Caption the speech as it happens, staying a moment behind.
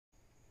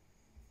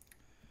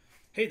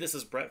Hey, this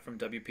is Brett from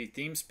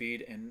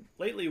WPThemeSpeed, and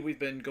lately we've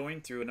been going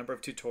through a number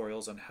of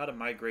tutorials on how to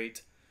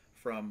migrate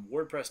from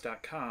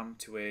WordPress.com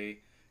to a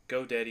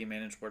Godaddy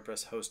Managed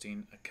WordPress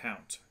hosting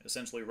account,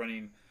 essentially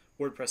running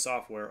WordPress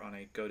software on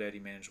a Godaddy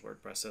Managed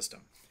WordPress system.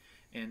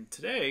 And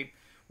today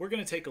we're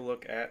going to take a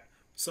look at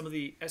some of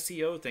the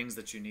SEO things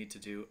that you need to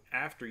do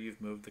after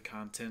you've moved the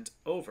content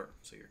over.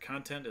 So your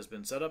content has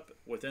been set up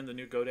within the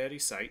new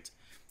Godaddy site,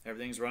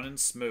 everything's running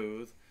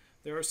smooth.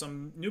 There are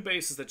some new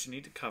bases that you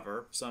need to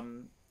cover,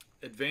 some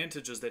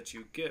advantages that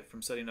you get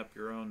from setting up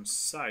your own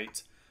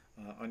site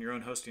on your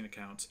own hosting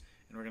account,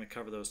 and we're going to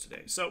cover those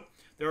today. So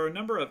there are a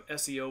number of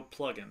SEO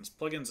plugins.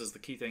 Plugins is the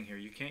key thing here.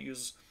 You can't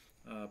use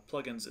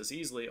plugins as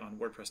easily on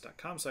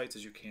WordPress.com sites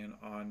as you can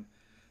on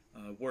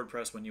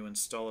WordPress when you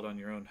install it on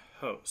your own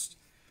host.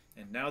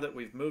 And now that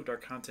we've moved our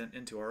content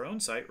into our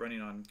own site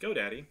running on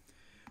GoDaddy,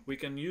 we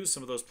can use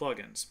some of those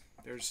plugins.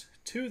 There's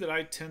two that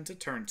I tend to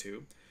turn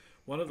to.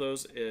 One of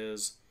those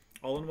is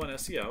All-in-One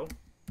SEO.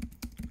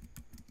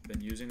 Been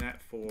using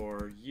that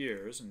for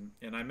years,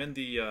 and I'm in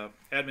the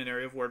admin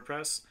area of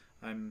WordPress.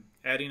 I'm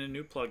adding a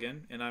new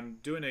plugin, and I'm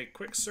doing a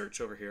quick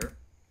search over here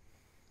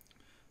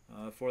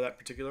for that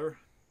particular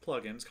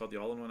plugin. It's called the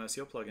All-in-One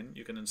SEO plugin.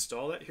 You can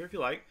install that here if you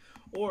like,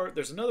 or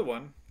there's another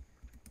one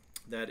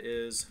that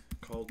is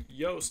called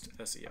Yoast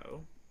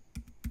SEO,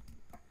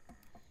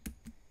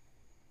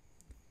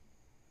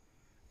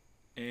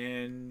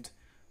 and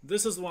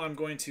this is the one I'm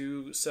going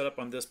to set up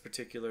on this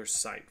particular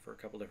site for a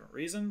couple different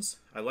reasons.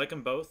 I like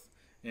them both.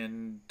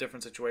 In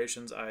different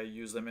situations, I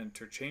use them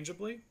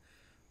interchangeably.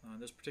 On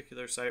this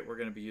particular site, we're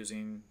going to be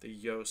using the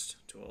Yoast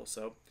tool.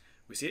 So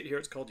we see it here.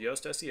 It's called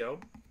Yoast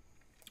SEO.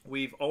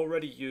 We've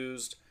already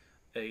used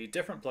a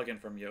different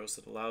plugin from Yoast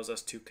that allows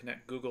us to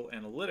connect Google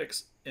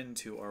Analytics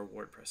into our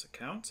WordPress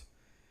account.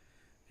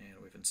 And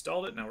we've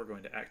installed it. Now we're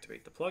going to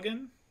activate the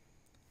plugin.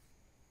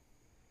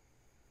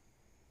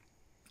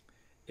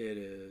 It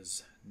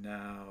is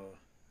now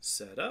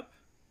set up,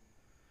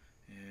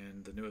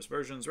 and the newest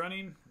version is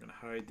running. We're going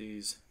to hide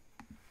these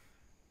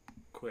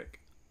quick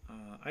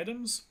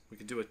items. We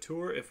can do a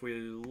tour if we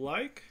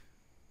like,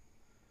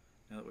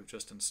 now that we've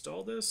just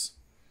installed this.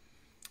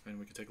 And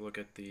we can take a look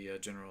at the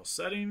general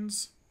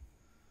settings,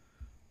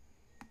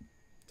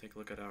 take a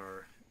look at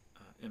our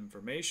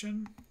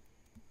information.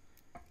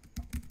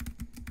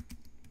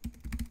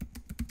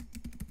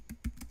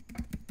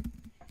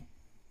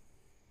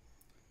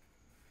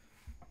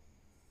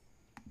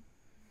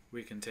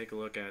 We can take a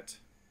look at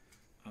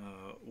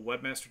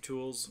Webmaster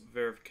Tools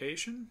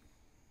verification,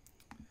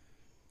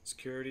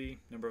 security,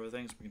 number of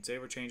things. We can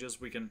save our changes.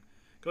 We can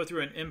go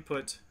through and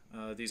input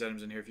these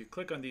items in here. If you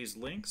click on these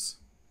links,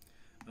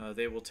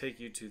 they will take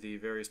you to the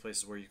various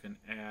places where you can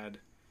add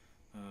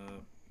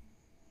some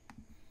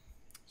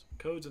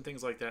codes and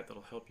things like that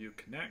that'll help you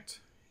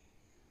connect.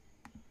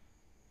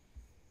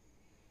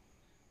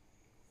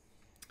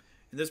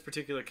 In this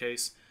particular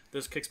case,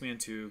 this kicks me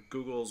into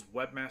Google's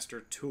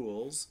Webmaster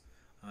Tools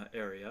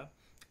area,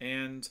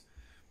 and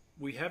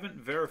we haven't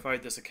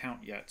verified this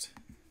account yet.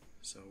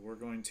 So we're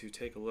going to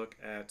take a look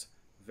at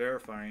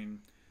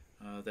verifying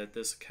that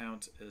this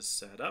account is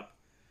set up.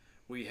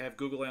 We have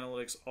Google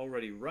Analytics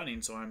already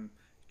running, so I'm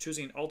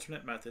choosing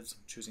alternate methods.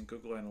 I'm choosing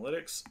Google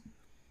Analytics. I'm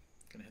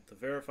going to hit the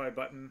verify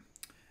button,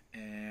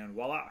 and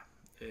voila,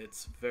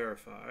 it's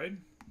verified.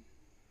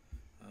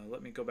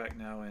 Let me go back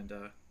now and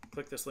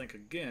click this link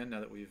again now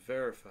that we've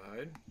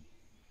verified.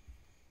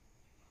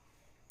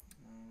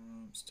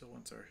 Still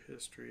wants our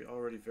history,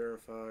 already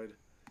verified,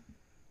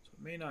 so it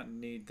may not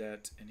need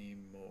that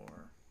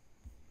anymore.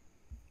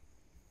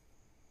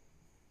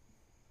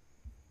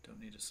 Don't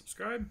need to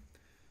subscribe.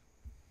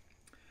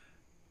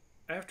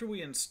 After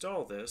we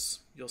install this,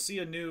 you'll see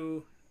a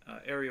new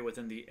area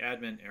within the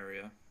admin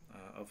area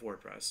of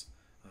WordPress.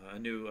 A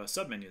new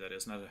submenu, that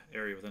is, not an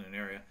area within an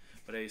area,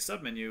 but a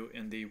submenu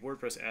in the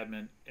WordPress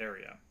admin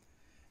area.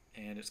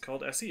 And it's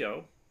called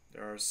SEO.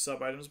 There are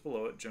sub-items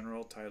below it: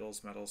 general,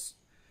 titles,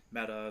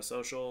 meta,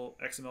 social,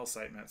 XML,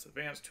 sitemaps,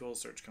 advanced, tools,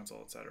 search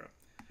console, etc.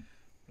 I'm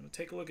going to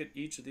take a look at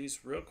each of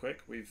these real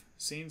quick. We've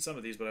seen some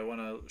of these, but I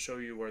want to show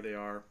you where they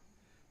are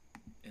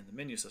in the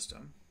menu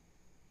system.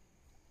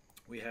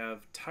 We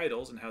have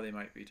titles and how they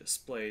might be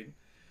displayed.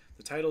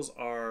 The titles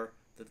are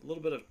the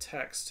little bit of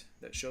text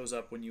that shows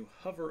up when you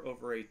hover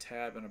over a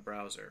tab in a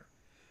browser.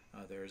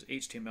 There's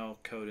HTML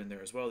code in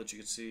there as well that you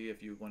could see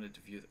if you wanted to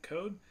view the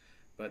code,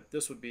 but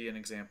this would be an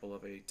example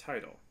of a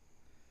title.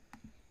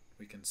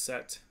 We can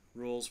set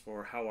rules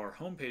for how our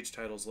homepage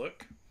titles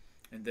look,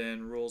 and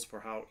then rules for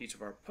how each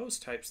of our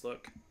post types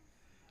look,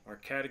 our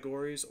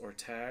categories or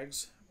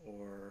tags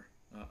or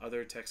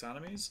other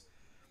taxonomies,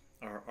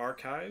 our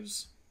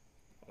archives,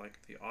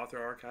 like the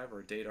author archive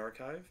or date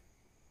archive,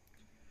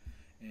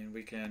 and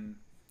we can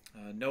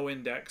no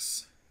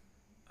index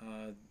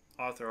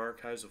author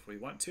archives if we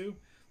want to.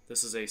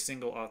 This is a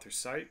single author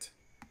site,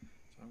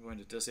 so I'm going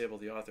to disable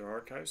the author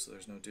archive so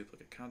there's no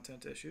duplicate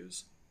content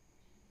issues,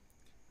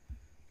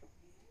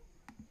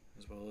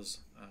 as well as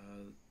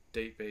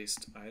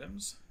date-based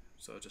items.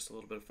 So just a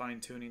little bit of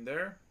fine-tuning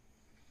there.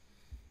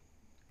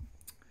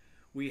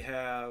 We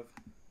have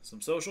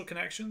some social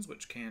connections,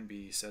 which can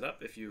be set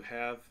up if you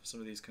have some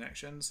of these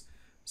connections.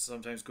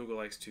 Sometimes Google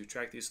likes to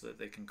track these so that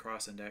they can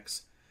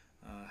cross-index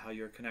how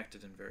you're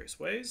connected in various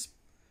ways.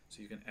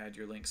 So you can add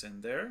your links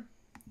in there.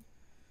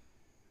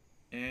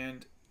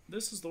 And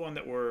this is the one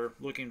that we're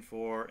looking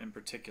for in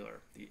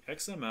particular, the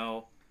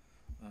XML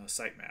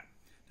sitemap.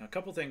 Now, a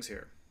couple things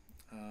here.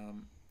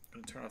 I'm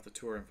going to turn off the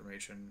tour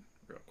information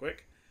real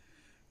quick.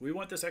 We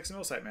want this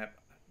XML sitemap.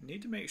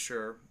 Need to make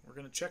sure we're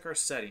going to check our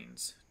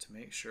settings to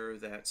make sure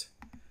that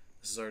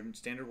this is our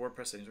standard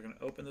WordPress settings. We're going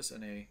to open this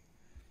in a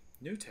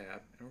new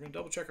tab, and we're going to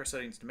double check our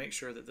settings to make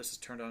sure that this is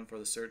turned on for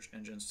the search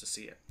engines to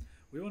see it.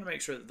 We want to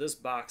make sure that this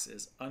box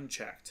is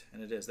unchecked,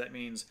 and it is. That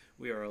means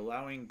we are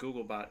allowing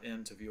Googlebot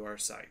in to view our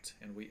site,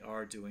 and we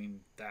are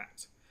doing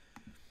that.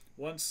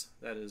 Once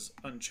that is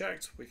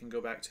unchecked, we can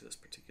go back to this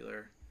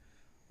particular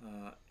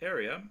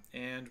area,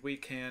 and we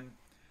can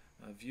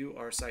view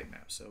our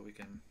sitemap. So we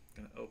can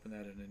open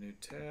that in a new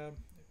tab.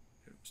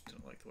 Oops,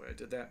 didn't like the way I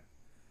did that.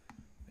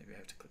 Maybe I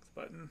have to click the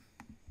button.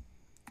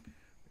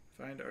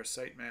 Find our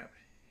sitemap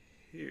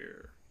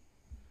here.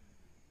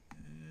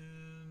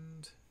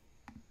 And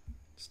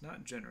it's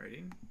not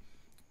generating.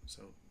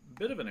 So a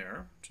bit of an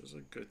error, which is a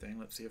good thing.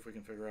 Let's see if we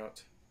can figure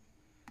out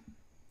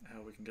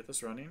how we can get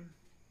this running.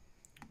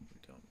 We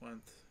don't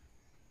want...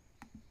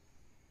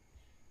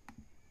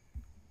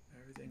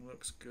 Everything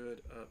looks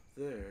good up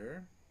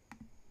there.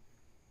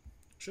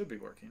 Should be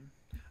working.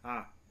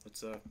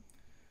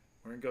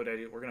 We're in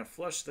GoDaddy. We're going to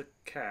flush the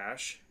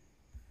cache.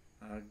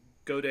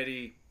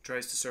 GoDaddy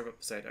tries to serve up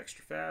the site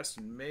extra fast,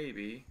 and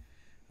maybe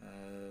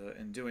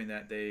in doing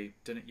that they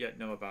didn't yet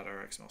know about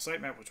our XML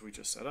sitemap, which we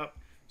just set up.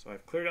 So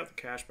I've cleared out the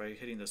cache by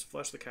hitting this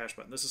flush the cache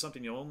button. This is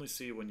something you'll only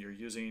see when you're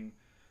using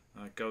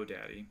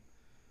GoDaddy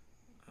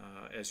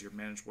as your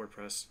managed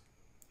WordPress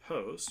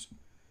host.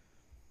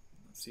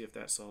 Let's see if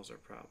that solves our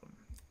problem.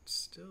 It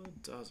still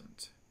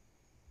doesn't.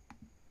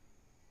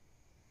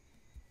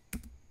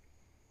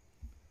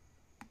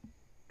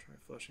 Try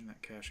flushing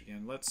that cache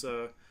again. Let's.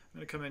 I'm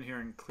going to come in here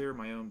and clear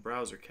my own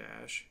browser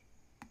cache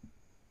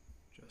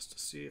just to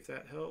see if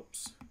that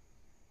helps.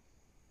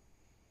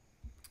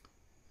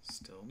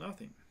 Still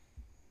nothing.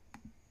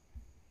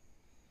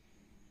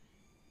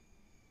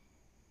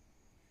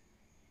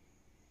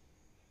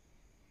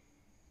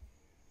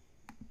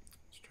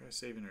 Let's try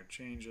saving our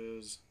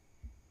changes.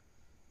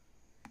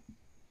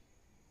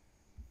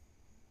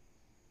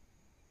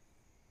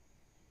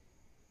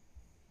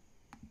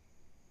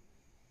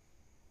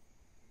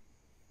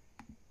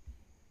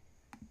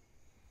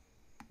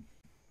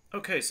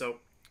 Okay, so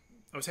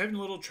I was having a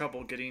little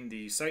trouble getting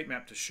the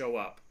sitemap to show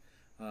up.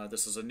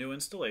 This is a new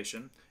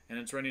installation, and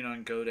it's running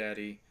on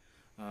GoDaddy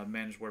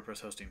Managed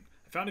WordPress hosting.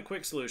 I found a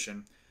quick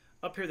solution.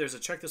 Up here, there's a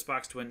check this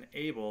box to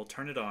enable,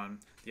 turn it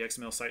on, the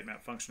XML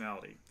sitemap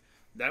functionality.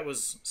 That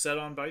was set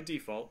on by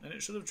default, and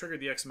it should have triggered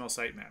the XML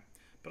sitemap.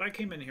 But I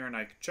came in here and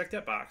I checked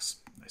that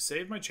box, I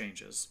saved my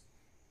changes,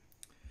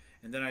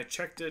 and then I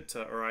checked it,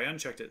 or I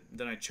unchecked it,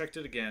 then I checked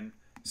it again,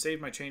 saved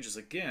my changes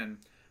again.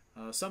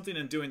 Something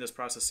in doing this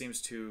process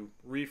seems to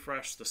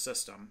refresh the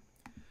system.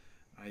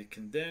 I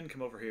can then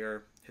come over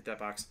here, hit that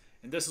box,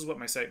 and this is what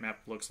my sitemap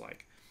looks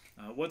like.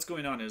 What's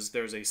going on is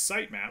there's a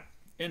sitemap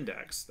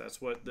index.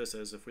 That's what this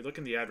is. If we look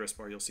in the address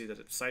bar, you'll see that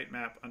it's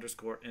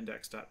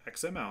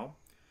sitemap_index.xml,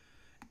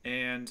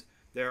 and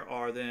there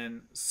are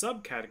then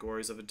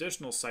subcategories of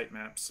additional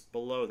sitemaps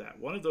below that.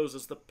 One of those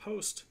is the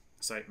post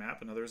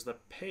sitemap, another is the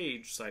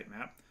page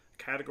sitemap,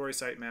 category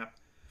sitemap,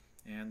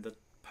 and the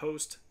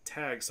post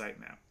tag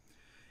sitemap.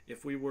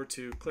 If we were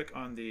to click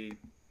on the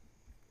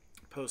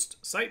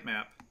post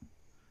sitemap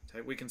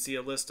tag, we can see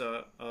a list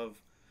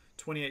of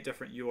 28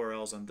 different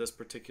URLs on this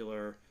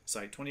particular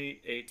site,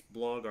 28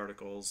 blog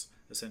articles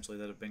essentially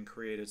that have been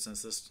created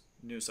since this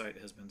new site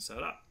has been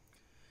set up.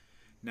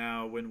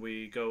 Now when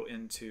we go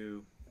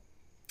into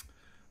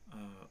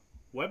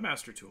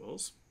Webmaster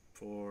Tools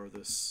for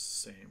this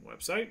same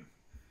website,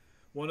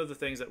 one of the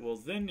things that we'll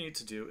then need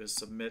to do is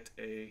submit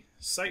a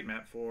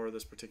sitemap for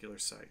this particular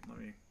site.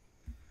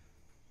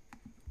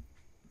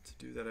 To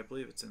do that, I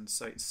believe it's in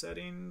Site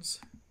Settings,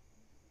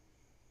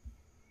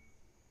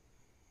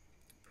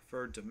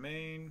 Preferred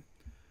Domain.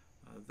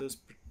 This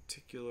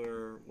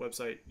particular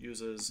website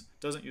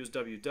doesn't use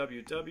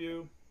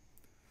www.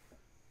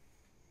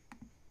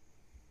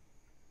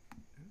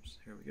 Oops,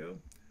 here we go.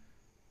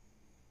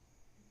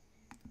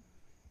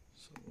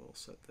 So we'll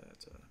set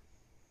that.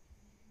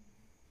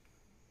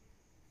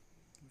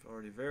 We've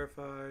already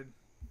verified.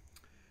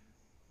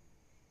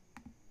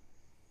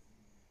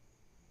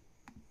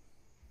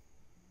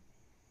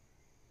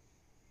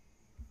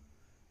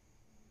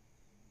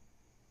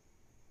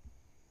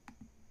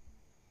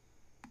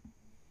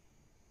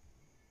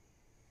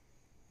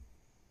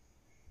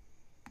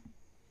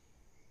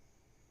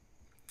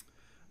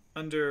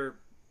 Under,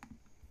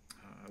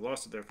 I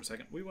lost it there for a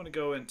second, we want to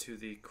go into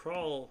the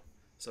crawl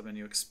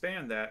submenu,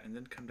 expand that, and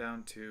then come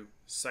down to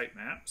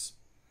sitemaps.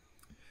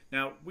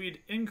 Now,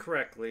 we'd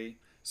incorrectly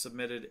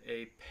submitted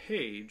a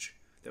page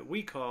that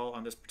we call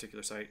on this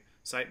particular site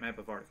sitemap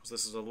of articles.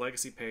 This is a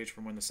legacy page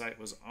from when the site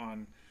was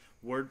on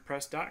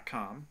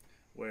WordPress.com,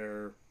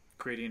 where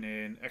creating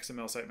an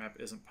XML sitemap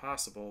isn't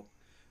possible.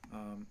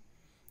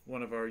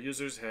 One of our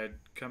users had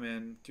come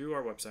in through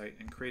our website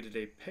and created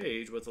a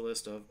page with a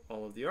list of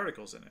all of the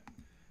articles in it.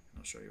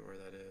 I'll show you where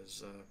that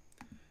is.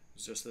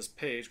 It's just this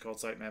page called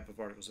sitemap of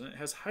articles, and it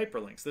has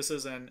hyperlinks. This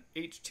is an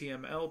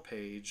HTML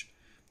page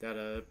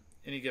that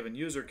any given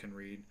user can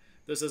read.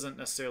 This isn't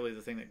necessarily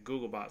the thing that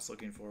Googlebot's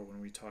looking for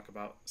when we talk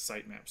about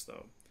sitemaps,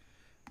 though.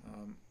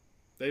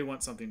 They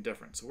want something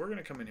different. So we're going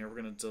to come in here.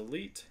 We're going to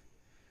delete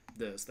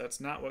this. That's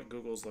not what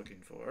Google's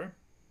looking for.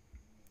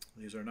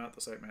 These are not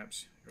the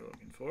sitemaps you're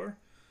looking for.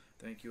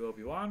 Thank you,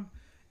 Obi-Wan.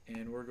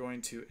 And we're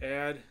going to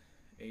add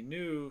a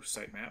new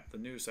sitemap, the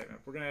new sitemap.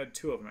 We're going to add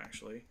 2 of them,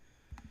 actually.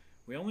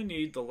 We only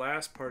need the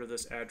last part of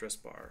this address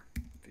bar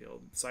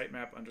field,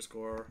 sitemap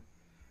underscore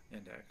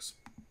index.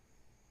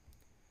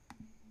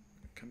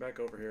 Come back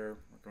over here.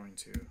 We're going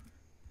to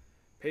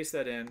paste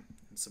that in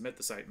and submit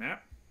the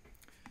sitemap.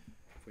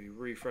 If we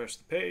refresh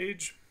the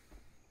page,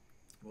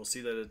 we'll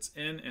see that it's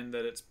in and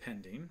that it's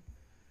pending.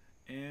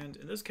 And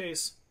in this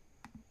case,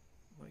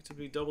 I like to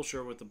be double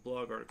sure with the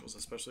blog articles,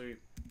 especially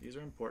these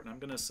are important. I'm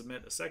going to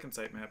submit a second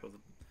sitemap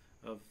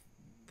of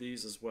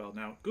these as well.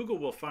 Now, Google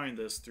will find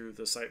this through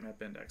the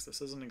sitemap index.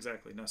 This isn't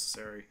exactly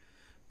necessary,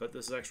 but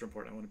this is extra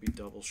important. I want to be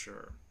double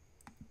sure.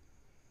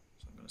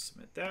 So I'm going to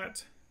submit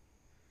that,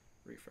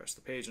 refresh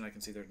the page, and I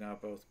can see they're now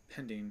both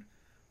pending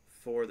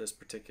for this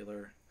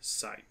particular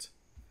site.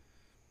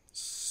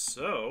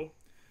 So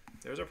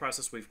there's our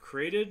process. We've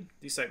created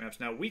these sitemaps.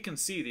 Now we can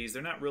see these.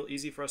 They're not real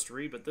easy for us to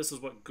read, but this is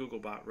what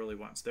Googlebot really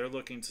wants. They're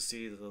looking to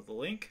see the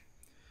link.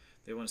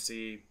 They want to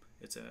see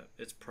its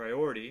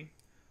priority,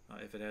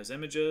 if it has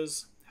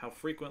images, how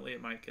frequently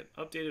it might get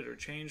updated or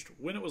changed,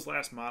 when it was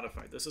last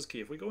modified. This is key.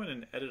 If we go in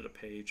and edit a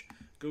page,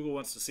 Google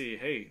wants to see,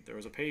 hey, there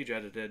was a page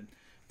edited.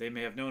 They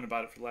may have known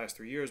about it for the last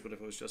 3 years, but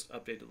if it was just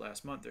updated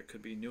last month, there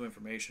could be new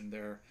information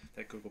there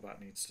that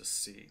Googlebot needs to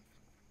see.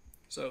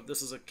 So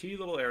this is a key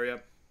little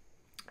area.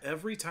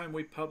 Every time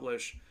we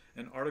publish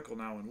an article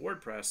now in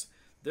WordPress,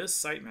 this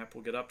sitemap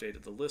will get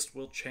updated. The list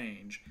will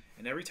change,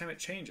 and every time it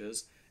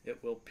changes,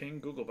 it will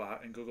ping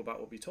Googlebot, and Googlebot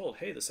will be told,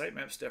 hey, the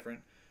sitemap's different.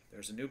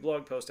 There's a new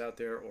blog post out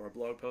there, or a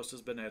blog post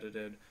has been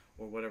edited,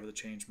 or whatever the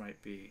change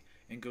might be,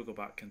 and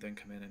Googlebot can then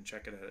come in and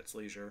check it at its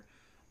leisure,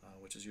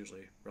 which is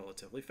usually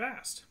relatively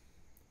fast.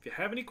 If you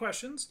have any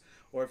questions,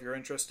 or if you're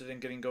interested in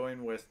getting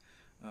going with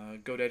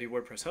GoDaddy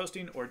WordPress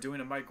hosting or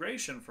doing a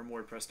migration from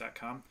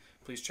WordPress.com,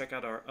 please check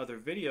out our other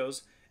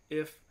videos.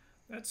 If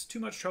that's too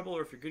much trouble,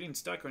 or if you're getting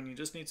stuck and you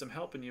just need some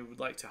help and you would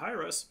like to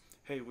hire us,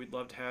 hey, we'd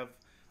love to have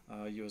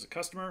you as a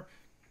customer.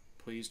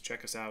 Please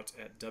check us out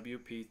at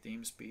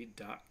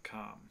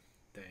WPThemeSpeed.com.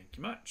 Thank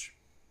you much.